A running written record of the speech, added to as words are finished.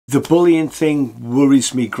The bullying thing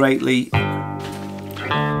worries me greatly. We'll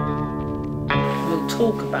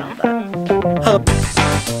talk about that.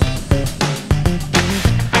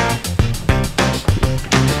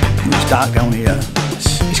 It's dark down here.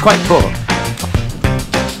 It's quite poor.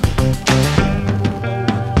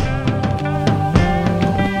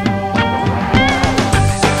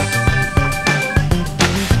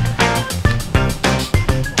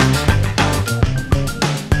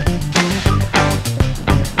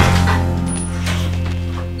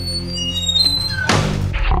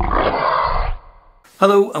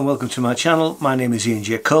 Hello and welcome to my channel. My name is Ian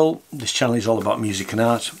J. Cole. This channel is all about music and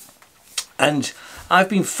art. And I've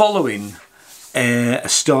been following a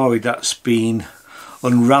story that's been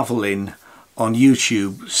unravelling on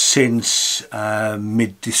YouTube since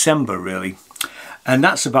mid-December really. And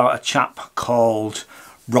that's about a chap called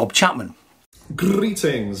Rob Chapman.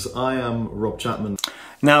 Greetings, I am Rob Chapman.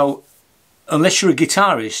 Now, unless you're a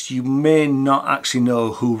guitarist, you may not actually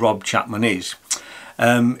know who Rob Chapman is.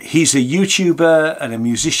 He's a YouTuber and a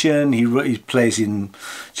musician. He plays in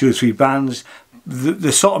 2 or 3 bands.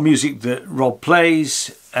 The sort of music that Rob plays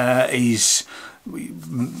is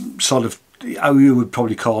sort of, how you would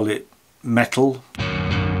probably call it, metal.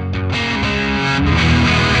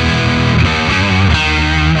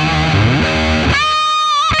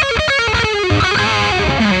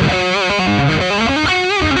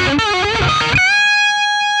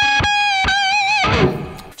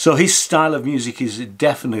 So his style of music is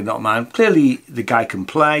definitely not mine. Clearly the guy can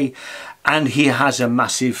play and he has a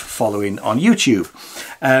massive following on YouTube.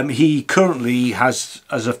 He currently has,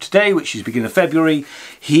 as of today, which is beginning of February,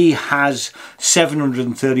 he has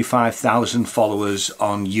 735,000 followers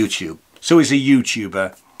on YouTube. So he's a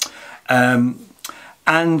YouTuber.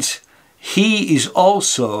 And he is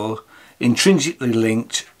also intrinsically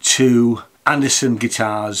linked to Anderton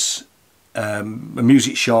Guitars, a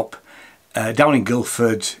music shop down in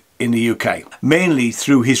Guildford in the UK, mainly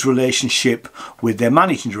through his relationship with their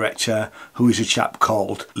managing director, who is a chap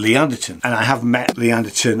called Lee Anderton. And I have met Lee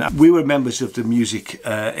Anderton. We were members of the Music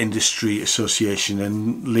Industry Association,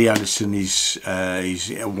 and Lee Anderton is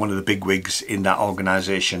one of the bigwigs in that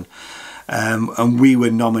organisation. And we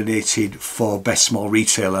were nominated for Best Small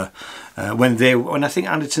Retailer when I think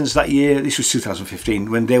Anderton's that year, this was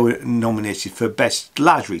 2015, when they were nominated for Best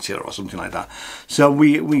Large Retailer or something like that. So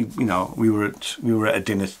we were at a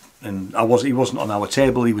dinner, and he wasn't on our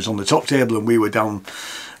table, he was on the top table, and we were down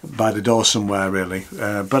by the door somewhere really.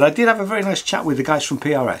 But I did have a very nice chat with the guys from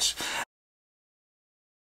PRS.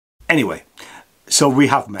 Anyway, so we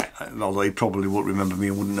have met, although he probably won't remember me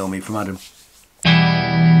and wouldn't know me from Adam.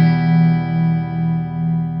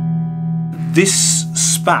 This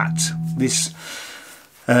spat, this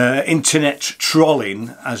internet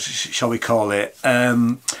trolling, as shall we call it,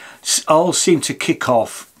 all seemed to kick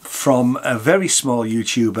off from a very small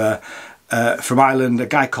YouTuber from Ireland, a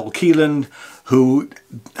guy called Keelan, who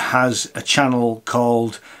has a channel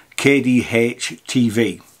called KDH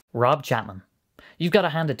TV. Rob Chapman. You've got to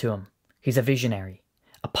hand it to him. He's a visionary,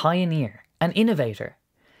 a pioneer, an innovator.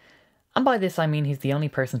 And by this I mean he's the only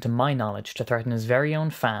person to my knowledge to threaten his very own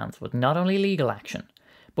fans with not only legal action,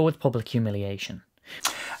 but with public humiliation.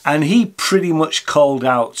 And he pretty much called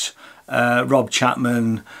out Rob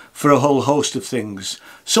Chapman for a whole host of things.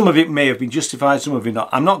 Some of it may have been justified, some of it not.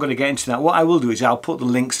 I'm not going to get into that. What I will do is I'll put the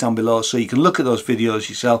links down below so you can look at those videos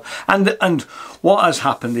yourself. And what has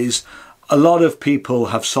happened is a lot of people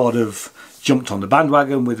have sort of jumped on the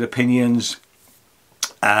bandwagon with opinions.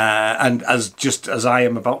 And just as I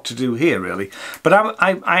am about to do here really, but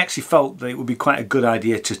I actually felt that it would be quite a good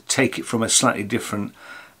idea to take it from a slightly different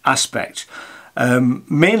aspect,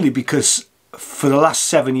 mainly because for the last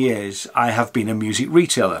 7 years I have been a music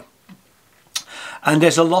retailer, and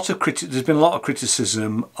there's been a lot of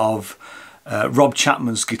criticism of Rob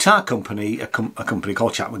Chapman's guitar company, a company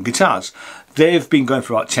called Chapman Guitars. They've been going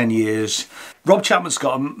for about 10 years. Rob Chapman's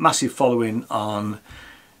got a massive following on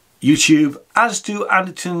YouTube, as do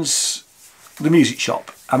Anderton's, the music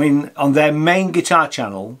shop. I mean, on their main guitar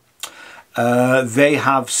channel, they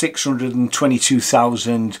have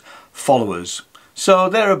 622,000 followers. So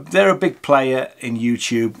they're a big player in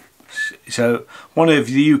YouTube. So one of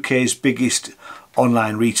the UK's biggest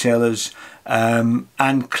online retailers,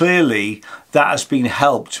 and clearly that has been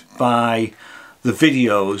helped by the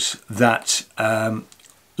videos that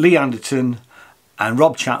Lee Anderton and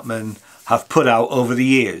Rob Chapman have put out over the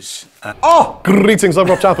years. Greetings, I'm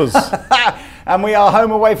Rob Chapman. And we are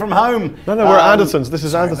home away from home. No, we're at Andertons. This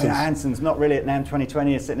is Andertons. We're at Andertons, not really at NAMM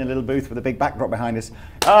 2020. It's sitting in a little booth with a big backdrop behind us.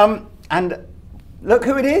 And look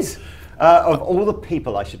who it is. Of all the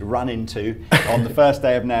people I should run into on the first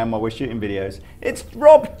day of NAMM while we're shooting videos, it's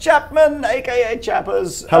Rob Chapman, aka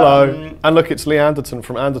Chappers. Hello, and look, it's Lee Anderton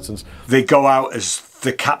from Andertons. They go out as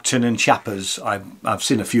the Captain and Chappers. I've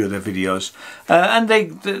seen a few of their videos, and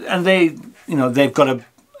they, you know, they've got a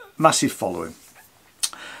massive following.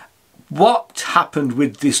 What happened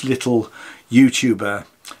with this little YouTuber?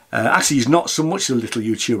 Actually, he's not so much a little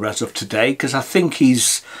YouTuber as of today, because I think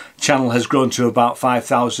his channel has grown to about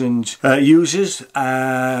 5,000 users,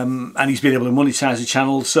 and he's been able to monetize the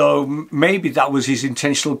channel. So maybe that was his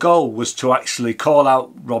intentional goal, was to actually call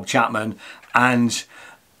out Rob Chapman and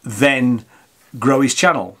then grow his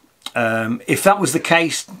channel. If that was the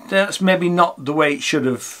case, that's maybe not the way it should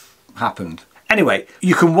have happened. Anyway,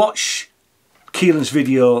 you can watch Keelan's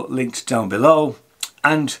video linked down below,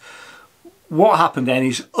 and what happened then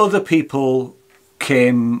is other people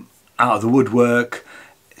came out of the woodwork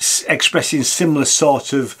expressing similar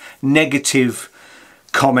sort of negative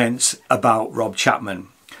comments about Rob Chapman.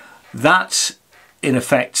 That in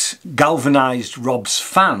effect galvanized Rob's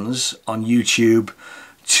fans on YouTube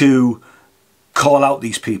to call out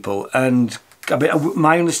these people, and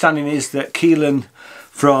my understanding is that Keelan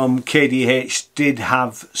from KDH did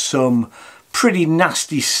have some pretty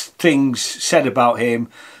nasty things said about him,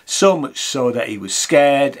 so much so that he was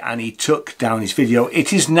scared and he took down his video.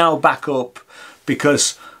 It is now back up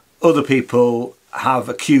because other people have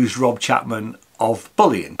accused Rob Chapman of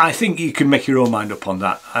bullying. I think you can make your own mind up on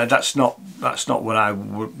that. That's not what I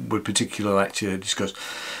would particularly like to discuss.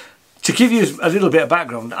 To give you a little bit of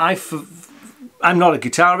background, I'm not a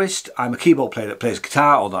guitarist. I'm a keyboard player that plays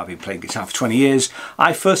guitar, although I've been playing guitar for 20 years.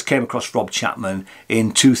 I first came across Rob Chapman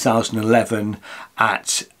in 2011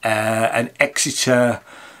 at an Exeter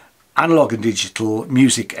Analog and Digital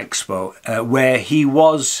Music Expo, where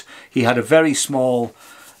he had a very small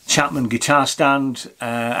Chapman guitar stand,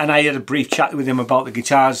 and I had a brief chat with him about the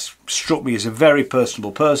guitars. Struck me as a very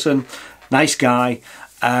personable person, nice guy,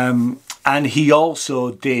 and he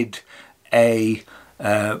also did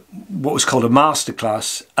what was called a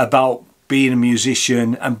masterclass about being a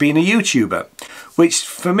musician and being a YouTuber, which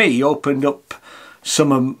for me opened up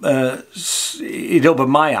it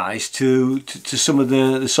opened my eyes to some of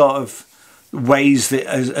the sort of ways that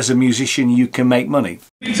as a musician you can make money.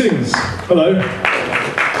 Greetings. Hello.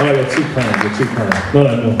 Oh, you're too kind. You're too kind.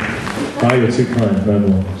 No. Oh, you're too kind. No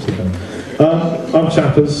more. Too kind. I'm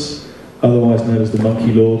Chappers, otherwise known as the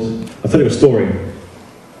Monkey Lord. I'll tell you a story.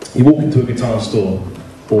 You walk into a guitar store,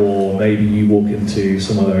 or maybe you walk into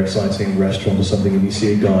some other exciting restaurant or something, and you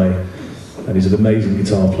see a guy, and he's an amazing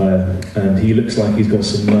guitar player, and he looks like he's got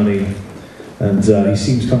some money, and he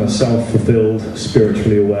seems kind of self-fulfilled,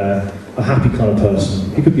 spiritually aware, a happy kind of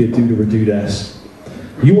person. He could be a dude or a dudess.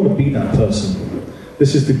 You want to be that person.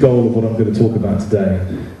 This is the goal of what I'm going to talk about today.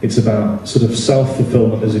 It's about sort of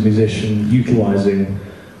self-fulfillment as a musician, utilising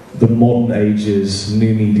the modern age's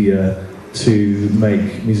new media to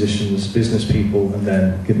make musicians business people and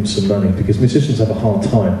then give them some money, because musicians have a hard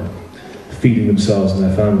time feeding themselves and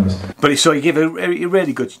their families. But so he gave a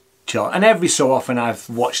really good shot, and every so often I've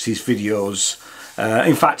watched his videos.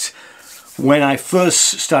 In fact, when I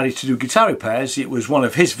first started to do guitar repairs, it was one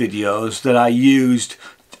of his videos that I used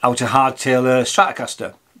out a hardtail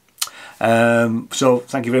Stratocaster. So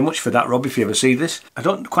thank you very much for that, Rob, if you ever see this. I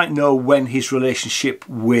don't quite know when his relationship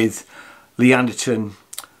with Lee Anderton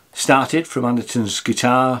started from Anderton's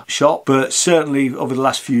guitar shop, but certainly over the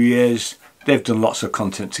last few years they've done lots of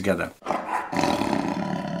content together.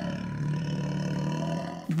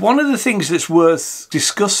 One of the things that's worth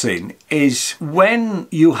discussing is when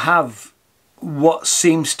you have what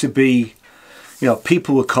seems to be, you know,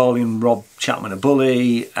 people were calling Rob Chapman a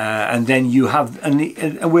bully, and then you have, and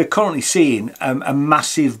we're currently seeing a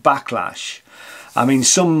massive backlash. I mean,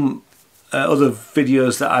 some other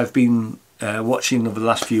videos that I've been watching over the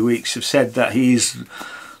last few weeks have said that he's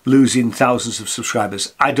losing thousands of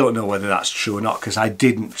subscribers. I don't know whether that's true or not, because I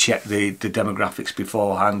didn't check the demographics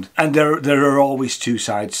beforehand, and there are always two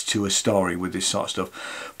sides to a story with this sort of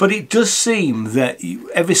stuff. But it does seem that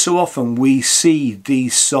every so often we see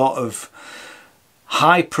these sort of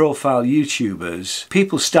high profile YouTubers,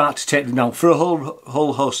 people start to take them down for a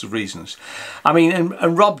whole host of reasons. I mean,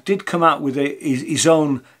 and Rob did come out with his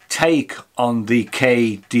own take on the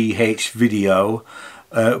KDH video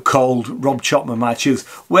called Rob Chapman My Truth,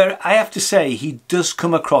 where I have to say he does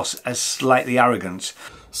come across as slightly arrogant.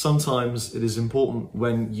 Sometimes it is important,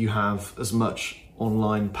 when you have as much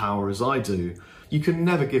online power as I do, you can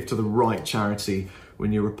never give to the right charity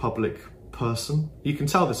when you're a public person. You can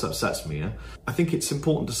tell this upsets me, yeah? I think it's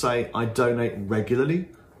important to say I donate regularly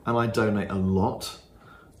and I donate a lot.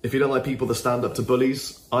 If you don't like people that stand up to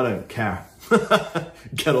bullies, I don't care.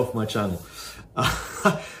 Get off my channel.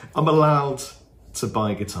 I'm allowed to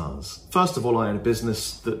buy guitars. First of all, I own a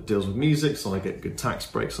business that deals with music, so I get good tax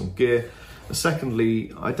breaks on gear. And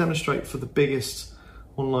secondly, I demonstrate for the biggest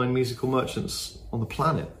online musical merchants on the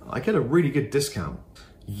planet. I get a really good discount.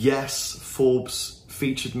 Yes, Forbes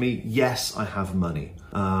featured me. Yes, I have money.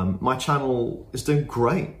 My channel is doing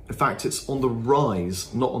great. In fact, it's on the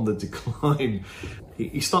rise, not on the decline.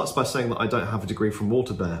 He starts by saying that I don't have a degree from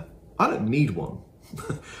Waterbear. I don't need one.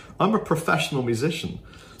 I'm a professional musician.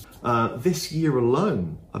 This year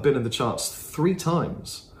alone, I've been in the charts 3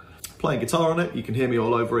 times. Playing guitar on it, you can hear me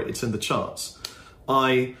all over it, it's in the charts.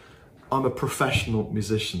 I'm a professional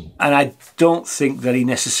musician. And I don't think that he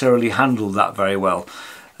necessarily handled that very well.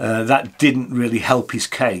 That didn't really help his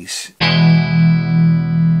case.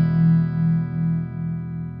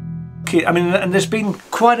 I mean, and there's been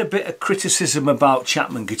quite a bit of criticism about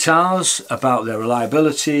Chapman guitars, about their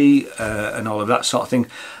reliability and all of that sort of thing.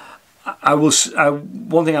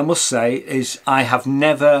 One thing I must say is I have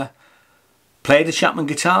never played a Chapman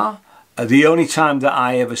guitar. The only time that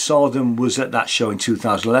I ever saw them was at that show in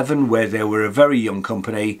 2011, where they were a very young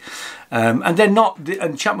company, and they're not.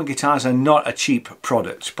 And Chapman guitars are not a cheap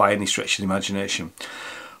product by any stretch of the imagination.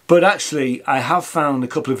 But actually, I have found a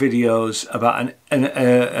couple of videos about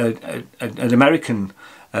an American,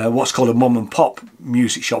 what's called a mom and pop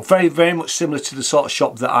music shop, very much similar to the sort of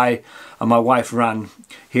shop that I and my wife ran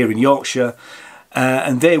here in Yorkshire,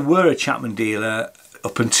 and they were a Chapman dealer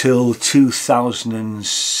up until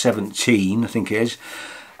 2017, I think it is.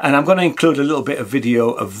 And I'm going to include a little bit of video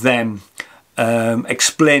of them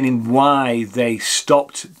explaining why they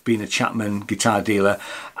stopped being a Chapman guitar dealer,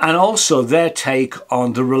 and also their take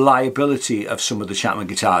on the reliability of some of the Chapman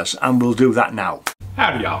guitars, and we'll do that now.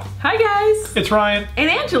 Howdy y'all. Hi guys. It's Ryan. And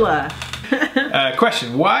Angela.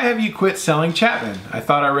 Question, why have you quit selling Chapman? I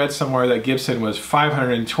thought I read somewhere that Gibson was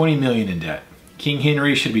 $520 million in debt. King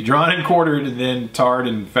Henry should be drawn and quartered and then tarred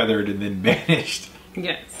and feathered and then banished.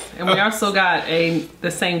 Yes, and we also got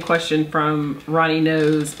the same question from Ronnie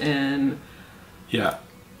Knows and yeah,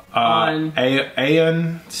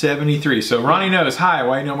 AN73. So Ronnie Knows, hi,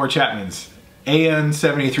 why no more Chapmans?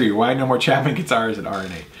 AN73, why no more Chapman guitars at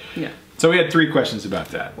RNA? Yeah. So we had 3 questions about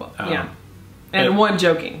that. Well, yeah. And one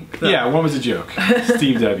joking. So. Yeah, one was a joke.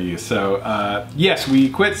 Steve W. So yes, we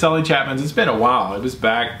quit selling Chapmans. It's been a while. It was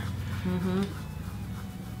back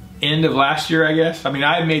end of last year, I guess. I mean,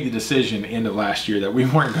 I had made the decision end of last year that we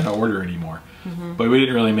weren't going to order anymore. But we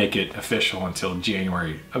didn't really make it official until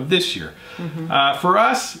January of this year. For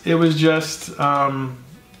us, it was just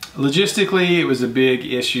logistically, it was a big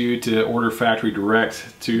issue to order factory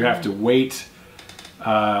direct, to have to wait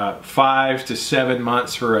 5 to 7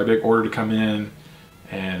 months for a big order to come in.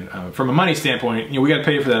 And from a money standpoint, you know, we got to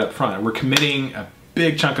pay for that up front. We're committing a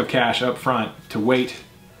big chunk of cash up front to wait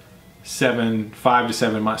 5 to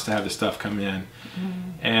 7 months to have the stuff come in.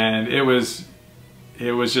 And it was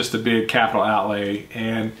just a big capital outlay,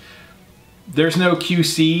 and there's no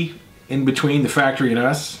QC in between the factory and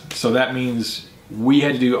us, so that means we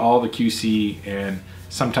had to do all the QC and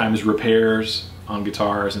sometimes repairs on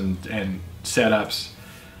guitars and setups,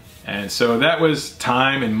 and so that was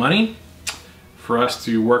time and money for us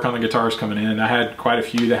to work on the guitars coming in. And I had quite a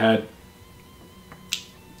few that had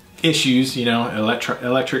issues, you know,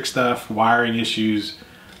 electric stuff, wiring issues,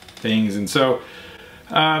 things, and so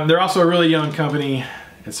they're also a really young company,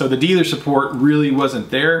 and so the dealer support really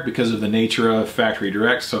wasn't there because of the nature of factory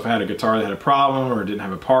direct. So if I had a guitar that had a problem or didn't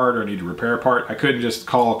have a part or needed to repair a part, I couldn't just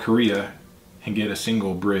call Korea and get a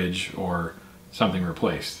single bridge or something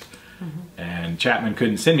replaced. And Chapman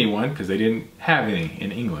couldn't send me one because they didn't have any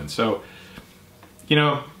in England. So, you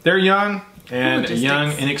know, they're young and a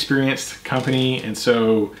young, inexperienced company, and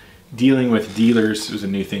so dealing with dealers was a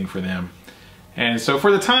new thing for them. And so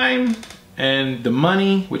for the time and the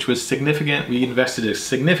money, which was significant, we invested a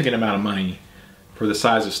significant amount of money for the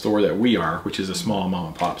size of store that we are, which is a small mom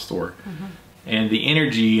and pop store. And the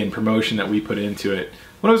energy and promotion that we put into it,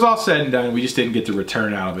 when it was all said and done, we just didn't get the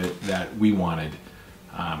return out of it that we wanted.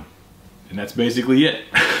 And that's basically it.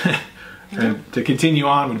 And to continue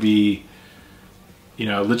on would be, you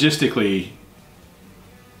know, logistically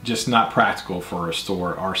just not practical for a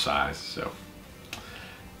store our size. So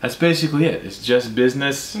that's basically it. It's just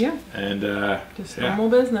business. Yeah. And just normal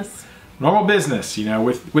business. Normal business, you know,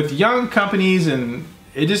 with young companies, and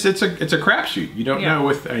it's a crapshoot. You don't know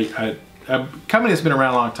with a company that's been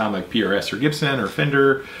around a long time, like PRS or Gibson or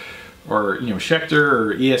Fender or, you know, Schecter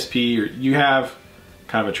or ESP, or you have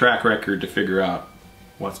kind of a track record to figure out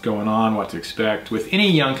what's going on, what to expect with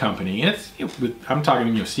any young company. And it's, you know, I'm talking,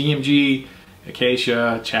 you know, CMG,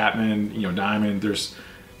 Acacia, Chapman, you know, Diamond. There's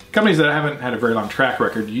companies that haven't had a very long track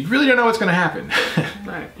record. You really don't know what's going to happen.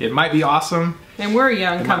 Right. It might be awesome. And we're a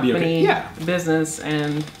young company, okay. Yeah. business,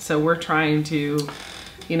 and so we're trying to,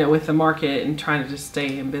 you know, with the market and trying to just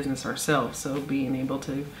stay in business ourselves. So being able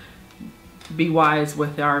to be wise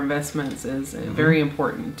with our investments is very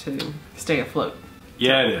important to stay afloat.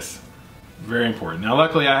 Yeah, it is. Very important. Now,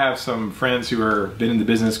 luckily, I have some friends who are been in the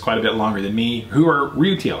business quite a bit longer than me, who are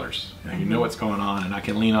retailers. You know what's going on, and I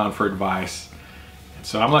can lean on for advice. And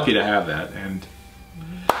so I'm lucky to have that, and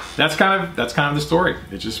that's kind of the story.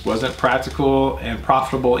 It just wasn't practical and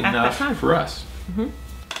profitable enough for us.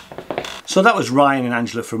 So that was Ryan and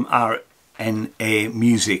Angela from RNA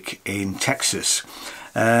Music in Texas,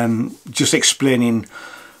 just explaining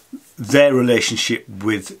their relationship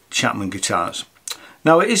with Chapman Guitars.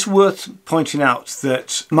 Now, it is worth pointing out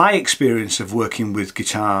that my experience of working with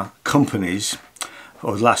guitar companies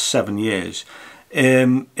over the last 7 years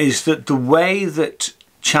is that the way that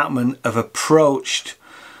Chapman have approached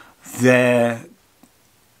their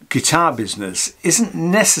guitar business isn't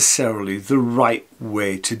necessarily the right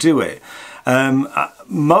way to do it.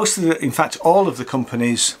 Most of the, in fact, all of the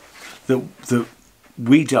companies that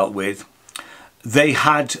we dealt with, they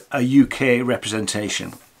had a UK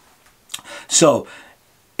representation. So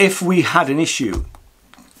if we had an issue,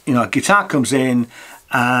 you know, a guitar comes in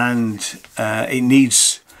and it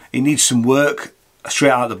needs some work straight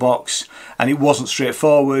out of the box, and it wasn't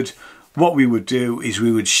straightforward, what we would do is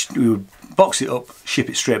we would box it up, ship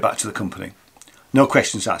it straight back to the company. No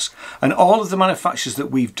questions asked. And all of the manufacturers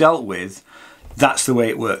that we've dealt with, that's the way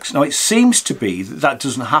it works. Now, it seems to be that that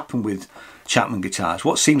doesn't happen with Chapman Guitars.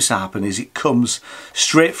 What seems to happen is it comes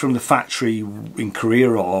straight from the factory in Korea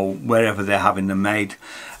or wherever they're having them made,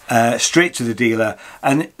 straight to the dealer,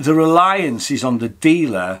 and the reliance is on the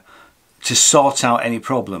dealer to sort out any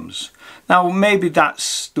problems. Now, maybe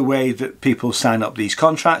that's the way that people sign up these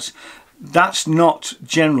contracts. That's not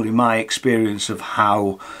generally my experience of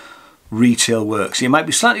how retail works. It might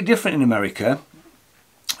be slightly different in America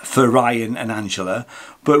for Ryan and Angela,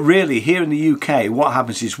 but really here in the UK, what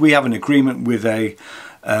happens is we have an agreement with a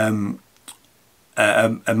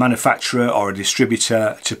manufacturer or a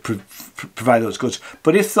distributor to provide those goods.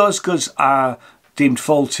 But if those goods are deemed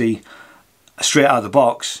faulty straight out of the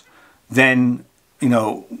box, then, you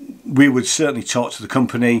know, we would certainly talk to the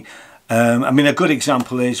company. I mean, a good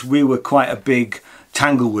example is we were quite a big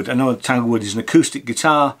Tanglewood. I know Tanglewood is an acoustic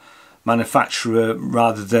guitar manufacturer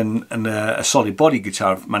rather than a solid body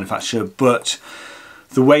guitar manufacturer, but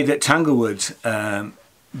the way that Tanglewood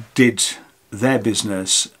did their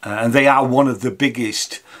business, and they are one of the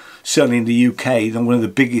biggest, certainly in the UK, they're one of the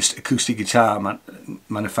biggest acoustic guitar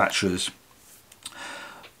manufacturers.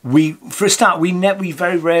 For a start, we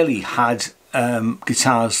very rarely had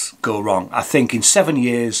guitars go wrong. I think in 7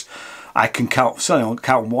 years, I can count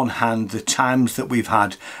on one hand the times that we've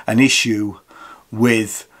had an issue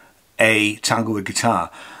with a Tanglewood guitar,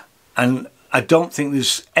 and I don't think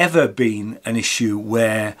there's ever been an issue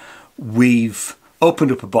where we've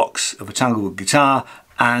opened up a box of a Tanglewood guitar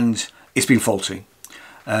and it's been faulty.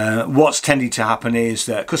 What's tended to happen is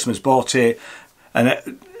that customers bought it,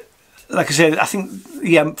 and like I said, I think,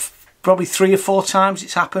 yeah, probably 3 or 4 times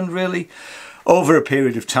it's happened really over a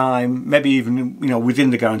period of time, maybe even, you know, within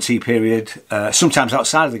the guarantee period, sometimes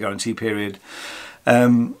outside of the guarantee period.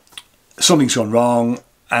 Something's gone wrong,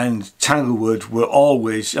 and Tanglewood were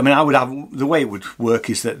always, I mean, the way it would work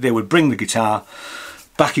is that they would bring the guitar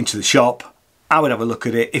back into the shop, I would have a look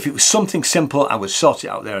at it. If it was something simple, I would sort it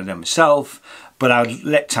out there and then myself, but I would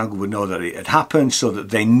let Tanglewood know that it had happened so that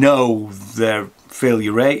they know their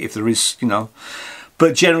failure rate, if there is, you know.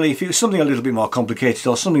 But generally, if it was something a little bit more complicated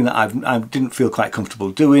or something that I didn't feel quite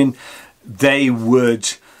comfortable doing, they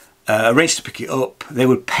would arrange to pick it up. They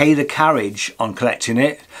would pay the carriage on collecting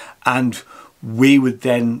it, and we would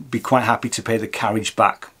then be quite happy to pay the carriage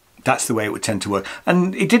back. That's the way it would tend to work.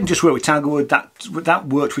 And it didn't just work with Tanglewood, that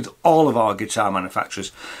worked with all of our guitar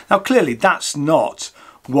manufacturers. Now, clearly, that's not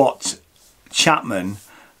what Chapman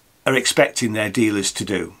are expecting their dealers to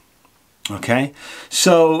do. Okay?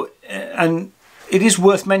 So, and it is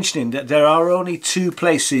worth mentioning that there are only 2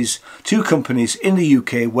 companies in the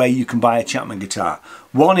UK where you can buy a Chapman guitar.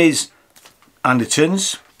 One is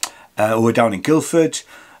Andertons, who are down in Guildford,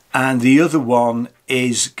 and the other one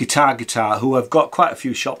is Guitar, who have got quite a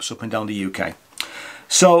few shops up and down the UK.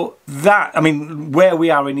 So that, I mean, where we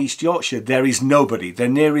are in East Yorkshire, there is nobody. The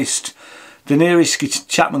nearest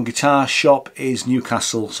Chapman guitar shop is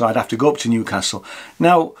Newcastle, so I'd have to go up to Newcastle.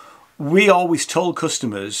 Now, we always told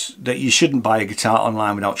customers that you shouldn't buy a guitar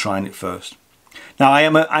online without trying it first. Now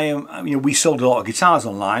we sold a lot of guitars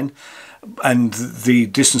online, and the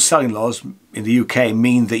distance selling laws in the UK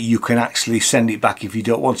mean that you can actually send it back if you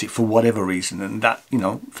don't want it for whatever reason, and that,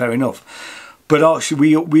 fair enough. But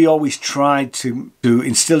actually we always tried to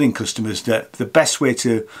instill in customers that the best way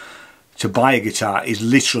to buy a guitar is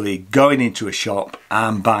literally going into a shop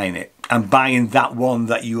and buying it, and buying that one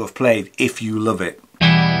that you have played if you love it.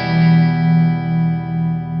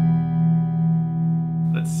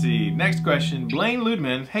 Let's see, next question, Blaine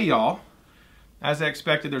Ludman. Hey y'all. As I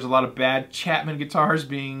expected, there's a lot of bad Chapman guitars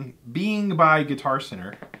being by Guitar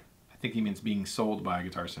Center. I think he means being sold by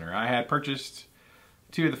Guitar Center. I had purchased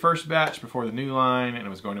 2 of the first batch before the new line, and I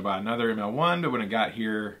was going to buy another ML1, but when I got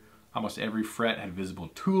here, almost every fret had visible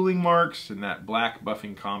tooling marks and that black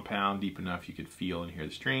buffing compound deep enough you could feel and hear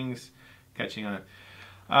the strings catching on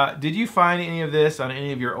it. Did you find any of this on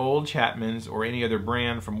any of your old Chapmans or any other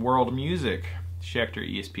brand from world music? Schecter,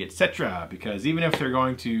 ESP, etc. Because even if they're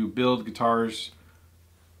going to build guitars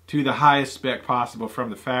to the highest spec possible from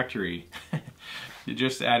the factory, you're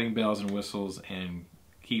just adding bells and whistles and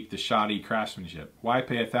keep the shoddy craftsmanship. Why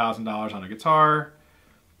pay $1,000 on a guitar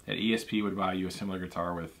that ESP would buy you a similar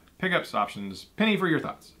guitar with pickups, options? Penny for your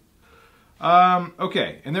thoughts.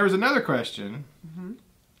 Okay, and there was another question.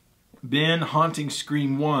 Ben Haunting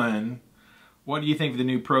Scream 1. What do you think of the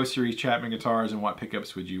new Pro Series Chapman guitars, and what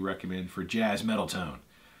pickups would you recommend for jazz metal tone?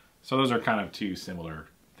 So those are kind of 2 similar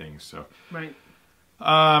things. So right.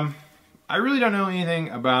 I really don't know anything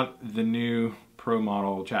about the new Pro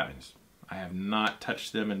model Chapmans. I have not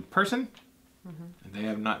touched them in person, and they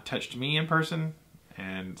have not touched me in person,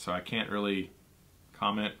 and so I can't really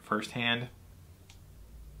comment firsthand.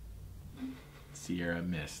 Sierra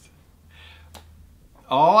missed.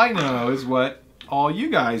 All I know is what all you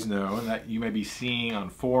guys know, and that you may be seeing on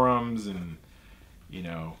forums and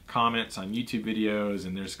comments on YouTube videos,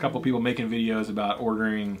 and there's a couple people making videos about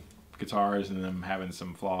ordering guitars and them having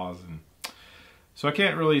some flaws, and so I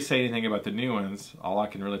can't really say anything about the new ones. All I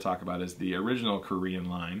can really talk about is the original Korean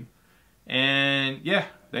line, and yeah,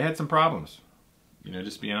 they had some problems.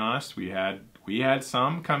 Just being honest, we had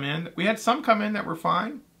some come in. We had some come in that were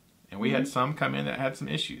fine, and we had some come in that had some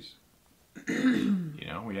issues.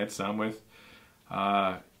 We had some with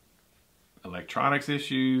electronics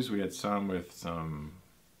issues. We had some with some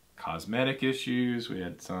cosmetic issues. We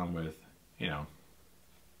had some with,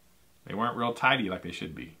 they weren't real tidy like they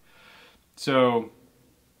should be. So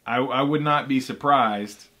I would not be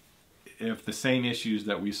surprised if the same issues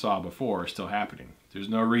that we saw before are still happening. There's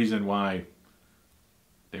no reason why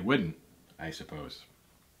they wouldn't, I suppose.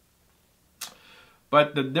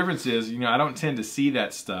 But the difference is, I don't tend to see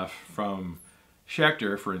that stuff from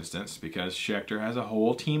Schecter, for instance, because Schecter has a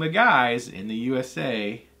whole team of guys in the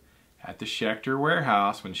USA at the Schecter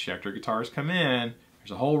warehouse. When Schecter guitars come in,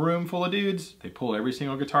 there's a whole room full of dudes. They pull every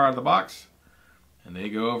single guitar out of the box, and they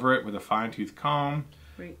go over it with a fine-tooth comb,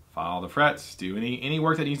 file the frets, do any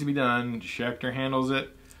work that needs to be done. Schecter handles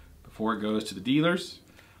it before it goes to the dealers.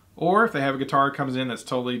 Or if they have a guitar that comes in that's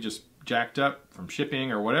totally just jacked up from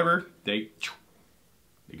shipping or whatever, they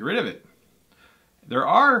get rid of it. There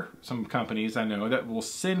are some companies I know that will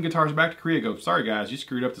send guitars back to Korea, go, sorry guys, you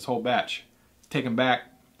screwed up this whole batch. Take them back,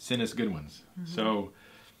 send us good ones. So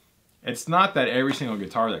it's not that every single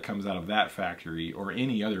guitar that comes out of that factory or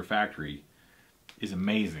any other factory is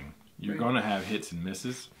amazing. You're going to have hits and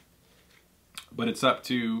misses. But it's up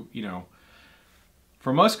to,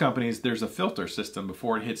 for most companies, there's a filter system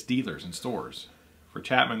before it hits dealers and stores. For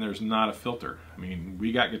Chapman, there's not a filter. I mean,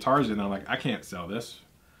 we got guitars in, I'm like, I can't sell this.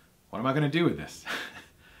 What am I going to do with this?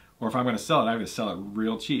 Or if I'm going to sell it, I have to sell it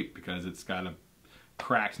real cheap because it's got a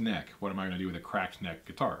cracked neck. What am I going to do with a cracked neck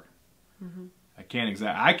guitar? I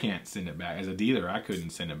can't send it back. As a dealer, I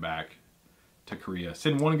couldn't send it back to Korea.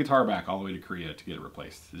 Send one guitar back all the way to Korea to get it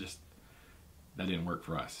replaced. That didn't work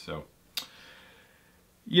for us. So,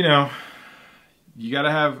 you got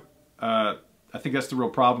to have, I think that's the real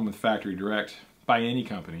problem with factory direct by any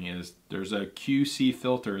company, is there's a QC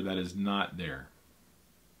filter that is not there.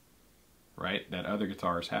 Right? That other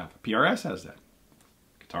guitars have. PRS has that.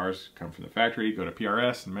 Guitars come from the factory, go to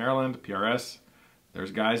PRS in Maryland. PRS,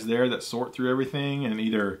 there's guys there that sort through everything and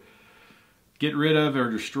either get rid of or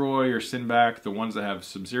destroy or send back the ones that have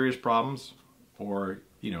some serious problems, or,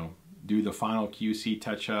 do the final QC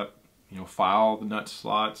touch-up, file the nut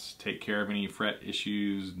slots, take care of any fret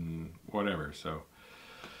issues and whatever. So,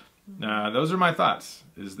 those are my thoughts,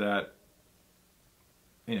 is that,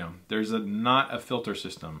 there's not a filter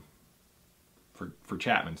system for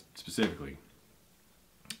Chapman specifically,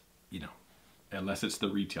 unless it's the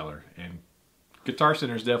retailer, and Guitar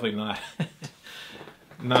Center is definitely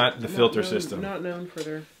not the filter system. Not known for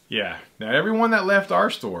their Yeah. Now, everyone that left our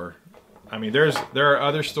store, I mean, there are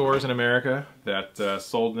other stores in America that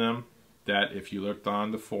sold them. That if you looked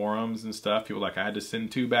on the forums and stuff, people were like, I had to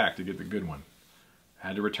send 2 back to get the good one. I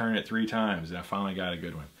had to return it 3 times, and I finally got a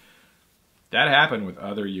good one. That happened with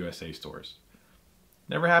other USA stores.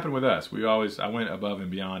 Never happened with us. I went above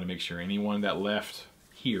and beyond to make sure anyone that left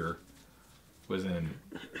here was in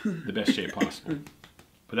the best shape possible.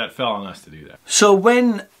 But that fell on us to do that. So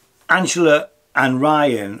when Angela and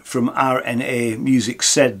Ryan from RNA Music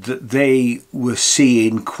said that they were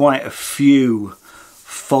seeing quite a few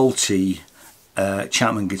faulty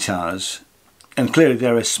Chapman guitars, and clearly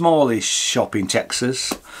they're a smallish shop in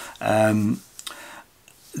Texas, then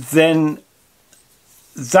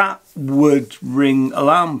that would ring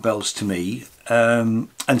alarm bells to me,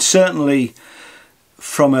 and certainly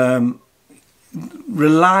from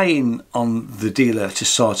relying on the dealer to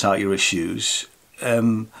sort out your issues,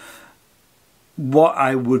 what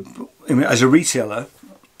I would, as a retailer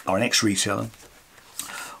or an ex-retailer,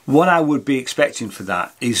 what I would be expecting for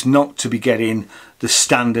that is not to be getting the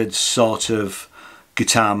standard sort of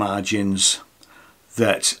guitar margins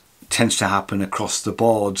that tends to happen across the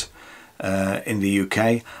board in the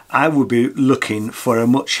UK. I would be looking for a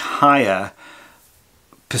much higher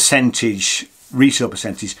percentage, retail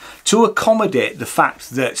percentage, to accommodate the fact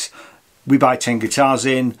that we buy 10 guitars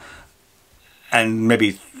in and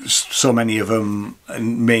maybe so many of them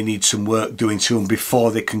may need some work doing to them before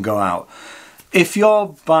they can go out. If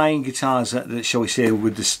you're buying guitars that, shall we say,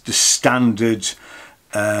 with the standard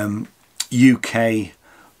UK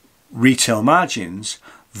retail margins,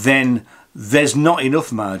 then there's not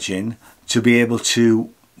enough margin to be able to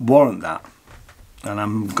warrant that. And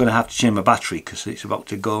I'm going to have to change my battery because it's about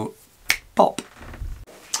to go pop.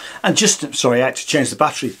 And just, sorry, I had to change the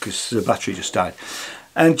battery because the battery just died.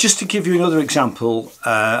 And just to give you another example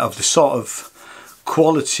of the sort of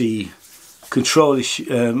quality control issue,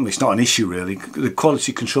 it's not an issue really, the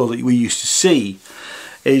quality control that we used to see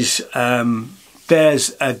is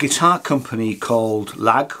there's a guitar company called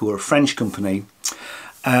Lag, who are a French company,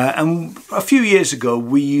 and a few years ago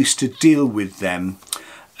we used to deal with them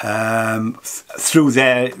through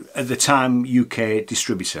their, at the time, UK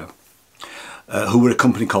distributor, who were a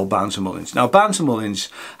company called Barnes & Mullins. Now Barnes & Mullins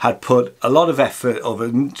had put a lot of effort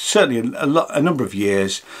over certainly a number of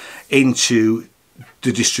years into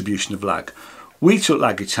the distribution of Lag. We took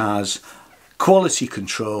Lag guitars, quality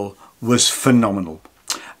control was phenomenal.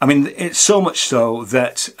 I mean, it's so much so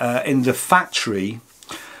that in the factory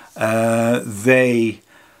Lag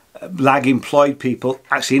employed people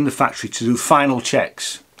actually in the factory to do final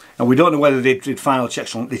checks. And we don't know whether they did final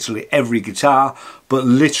checks on literally every guitar, but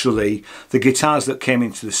literally the guitars that came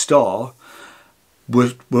into the store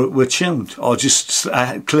were tuned, or just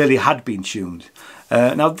clearly had been tuned.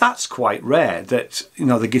 Now that's quite rare, that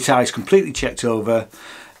the guitar is completely checked over,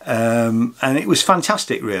 and it was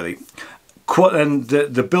fantastic really. And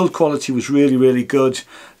the build quality was really, really good.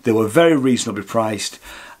 They were very reasonably priced.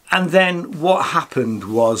 And then what happened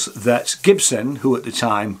was that Gibson, who at the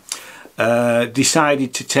time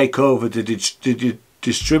decided to take over the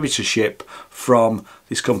distributorship from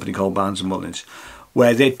this company called Barnes & Mullins,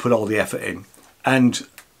 where they'd put all the effort in. And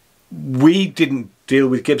we didn't deal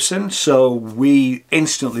with Gibson, so we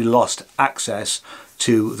instantly lost access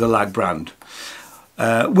to the Lag brand,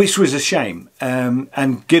 which was a shame.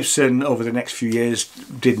 And Gibson over the next few years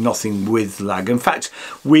did nothing with Lag. In fact,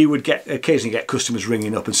 we would occasionally get customers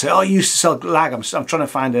ringing up and say, "Oh, you used to sell Lag. I'm trying to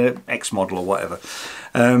find an X model or whatever."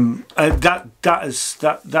 That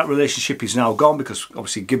relationship is now gone because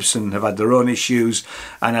obviously Gibson have had their own issues,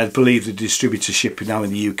 and I believe the distributorship now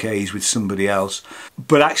in the UK is with somebody else.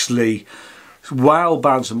 But actually, while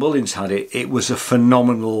Barnes & Mullins had it, it was a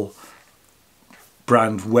phenomenal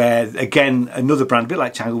brand where, again, another brand, a bit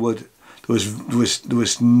like Tanglewood, there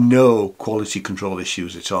was no quality control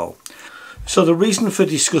issues at all. So the reason for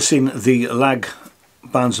discussing the Lag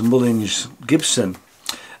Barnes & Mullins Gibson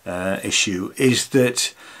issue is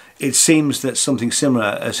that it seems that something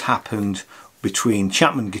similar has happened between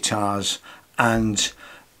Chapman Guitars and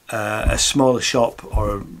a smaller shop,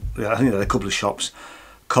 or I think there are a couple of shops,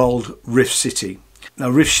 called Riff City. Now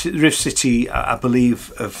Riff City, I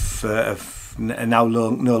believe, are now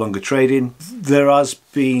no longer trading. There has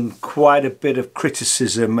been quite a bit of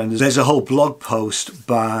criticism, and there's a whole blog post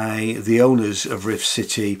by the owners of Riff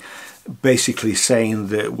City basically saying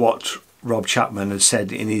that what Rob Chapman had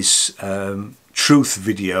said in his truth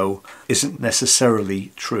video isn't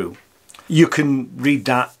necessarily true. You can read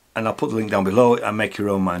that, and I'll put the link down below and make your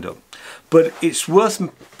own mind up. But it's worth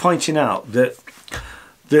pointing out that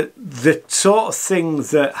the sort of thing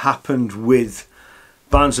that happened with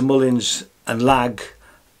Barnes & Mullins and Lag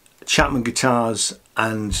Chapman Guitars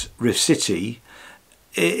and Riff City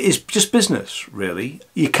is just business, really.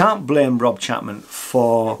 You can't blame Rob Chapman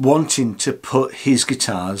for wanting to put his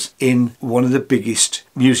guitars in one of the biggest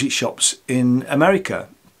music shops in America,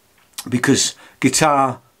 because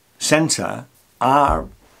Guitar Center are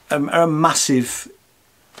a massive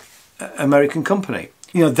American company.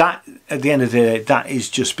 You know, that at the end of the day, that is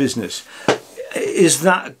just business. Is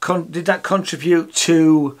that did that contribute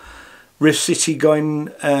to Riff City going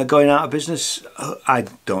out of business? I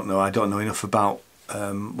don't know. I don't know enough about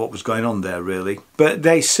what was going on there, really. But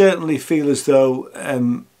they certainly feel as though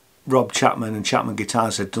Rob Chapman and Chapman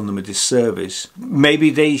Guitars had done them a disservice. Maybe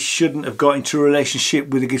they shouldn't have got into a relationship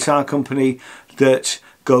with a guitar company that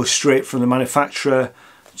goes straight from the manufacturer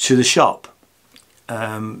to the shop.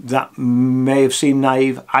 That may have seemed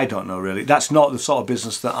naive. I don't know, really. That's not the sort of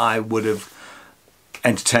business that I would have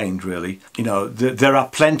entertained, really. You know, there are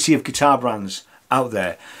plenty of guitar brands out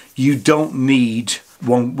there. You don't need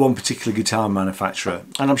one particular guitar manufacturer,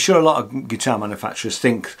 and I'm sure a lot of guitar manufacturers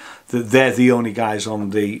think that they're the only guys on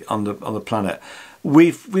the planet.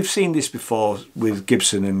 We've seen this before with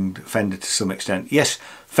Gibson and Fender to some extent. Yes,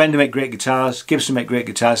 Fender make great guitars, Gibson make great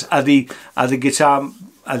guitars. Are they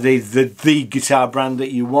the guitar brand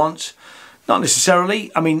that you want? Not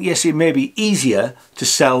necessarily. I mean, yes, it may be easier to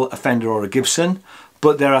sell a Fender or a Gibson,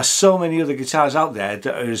 but there are so many other guitars out there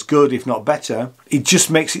that are as good, if not better. It just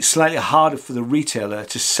makes it slightly harder for the retailer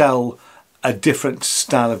to sell a different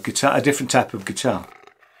style of guitar, a different type of guitar.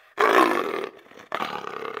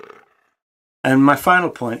 And my final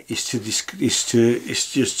point is just to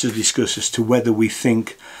discuss as to whether we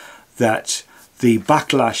think that the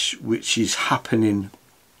backlash which is happening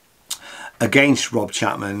against Rob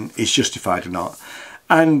Chapman is justified or not.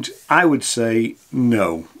 And I would say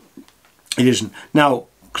no, it isn't. Now,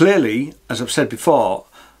 clearly, as I've said before,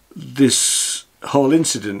 this whole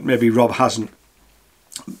incident, maybe Rob hasn't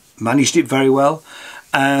managed it very well.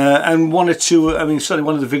 And one or two, I mean, certainly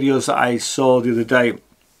one of the videos that I saw the other day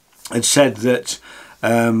had said that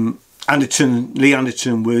Lee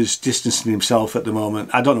Anderton was distancing himself at the moment.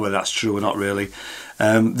 I don't know whether that's true or not, really.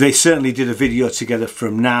 They certainly did a video together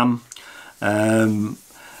from NAMM,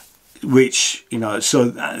 which, you know,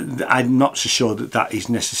 so I'm not so sure that that is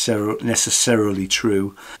necessarily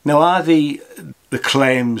true. Now, are the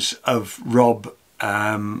claims of Rob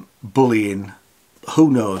bullying?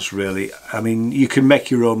 Who knows, really? I mean, you can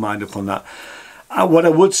make your own mind up on that. What I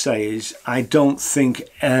would say is, I don't think,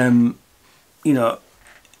 you know,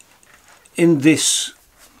 in this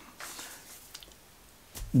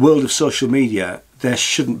world of social media, there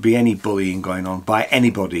shouldn't be any bullying going on by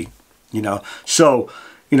anybody, you know. So,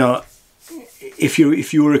 you know, if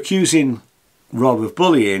you were accusing Rob of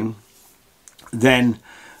bullying, then,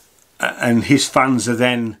 and his fans are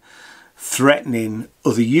then threatening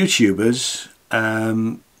other YouTubers,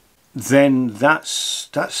 then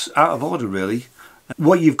that's out of order, really.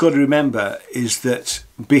 What you've got to remember is that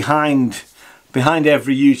behind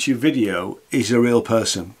every YouTube video is a real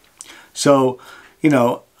person. So, you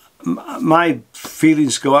know, my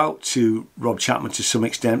feelings go out to Rob Chapman to some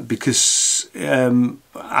extent, because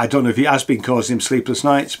I don't know if it has been causing him sleepless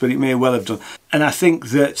nights, but it may well have done. And I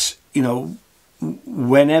think that, you know,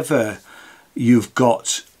 whenever you've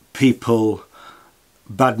got people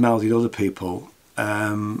bad-mouthing other people,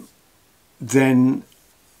 then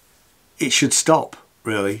it should stop,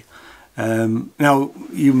 really. Now,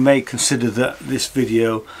 you may consider that this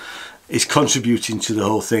video is contributing to the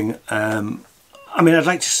whole thing. I mean, I'd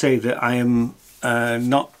like to say that I am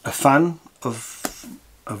not a fan of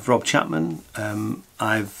Rob Chapman.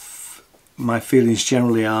 My feelings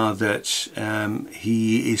generally are that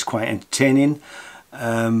he is quite entertaining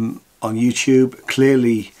on YouTube.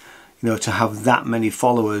 Clearly, you know, to have that many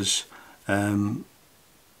followers, you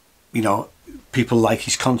know, people like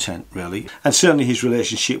his content, really. And certainly his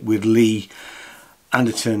relationship with Lee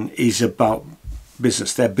Anderton is about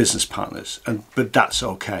business. They're business partners, but that's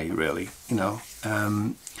okay, really, you know.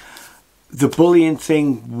 The bullying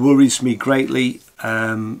thing worries me greatly,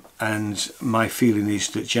 and my feeling is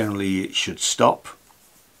that generally it should stop.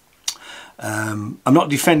 I'm not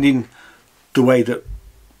defending the way that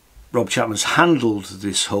Rob Chapman's handled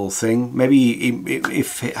this whole thing. Maybe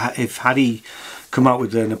if had he come out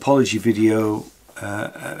with an apology video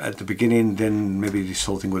at the beginning, then maybe this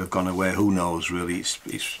whole thing would have gone away. Who knows, really?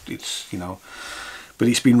 It's you know, but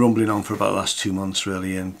it's been rumbling on for about the last 2 months,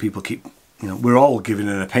 really, and people keep, you know, we're all giving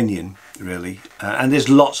an opinion, really, and there's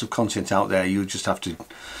lots of content out there. You just have to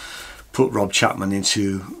put Rob Chapman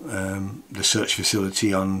into the search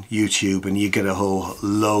facility on YouTube and you get a whole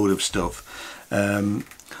load of stuff.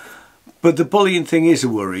 But the bullying thing is a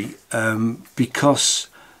worry, because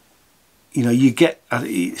you know, you get,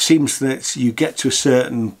 it seems that you get to a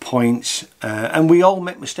certain point, and we all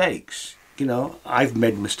make mistakes. You know, I've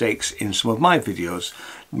made mistakes in some of my videos.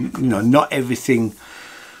 You know, not everything,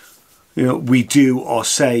 you know, we do or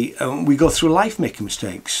say, we go through life making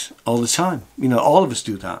mistakes all the time. You know, all of us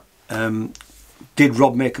do that. Did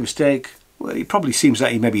Rob make a mistake? Well, it probably seems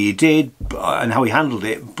that maybe he did, and how he handled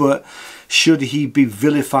it, but should he be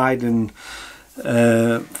vilified and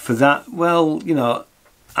for that? Well, you know,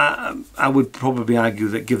 I would probably argue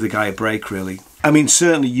that give the guy a break, really. I mean,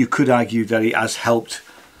 certainly you could argue that he has helped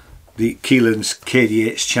the Keelan's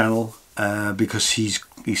KDH channel, because he's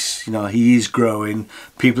you know, he is growing.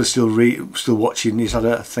 People are still watching. He's had,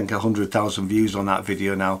 I think, 100,000 views on that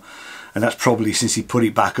video now, and that's probably since he put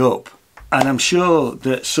it back up. And I'm sure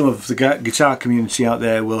that some of the guitar community out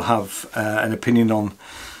there will have an opinion on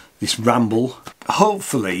this ramble.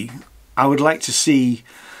 Hopefully, I would like to see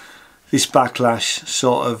this backlash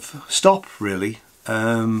sort of stop, really,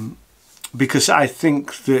 because I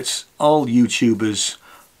think that all YouTubers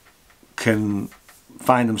can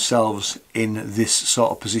find themselves in this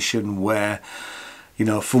sort of position where, you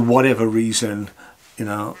know, for whatever reason, you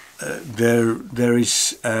know, there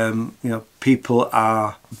is, you know, people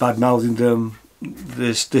are bad-mouthing them.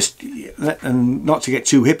 There's this, and not to get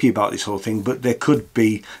too hippie about this whole thing, but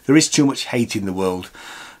there is too much hate in the world.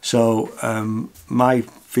 So my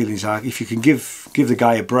feelings are, if you can give the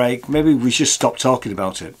guy a break, maybe we should stop talking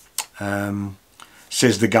about it.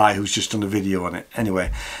 Says the guy who's just done a video on it.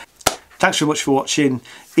 Anyway, thanks very much for watching.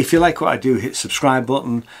 If you like what I do, hit the subscribe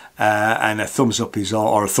button, and a thumbs up is all,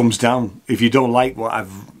 or a thumbs down. If you don't like what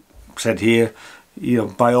I've said here, you know,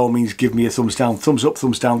 by all means give me a thumbs down. Thumbs up,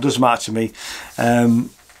 thumbs down, doesn't matter to me.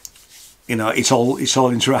 You know, it's all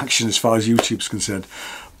interaction as far as YouTube's concerned.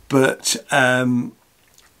 But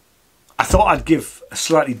I thought I'd give a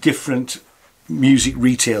slightly different music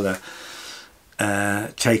retailer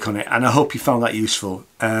take on it, and I hope you found that useful.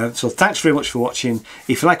 So thanks very much for watching.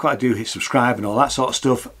 If you like what I do, hit subscribe and all that sort of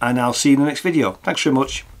stuff, and I'll see you in the next video. Thanks very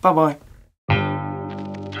much. Bye bye.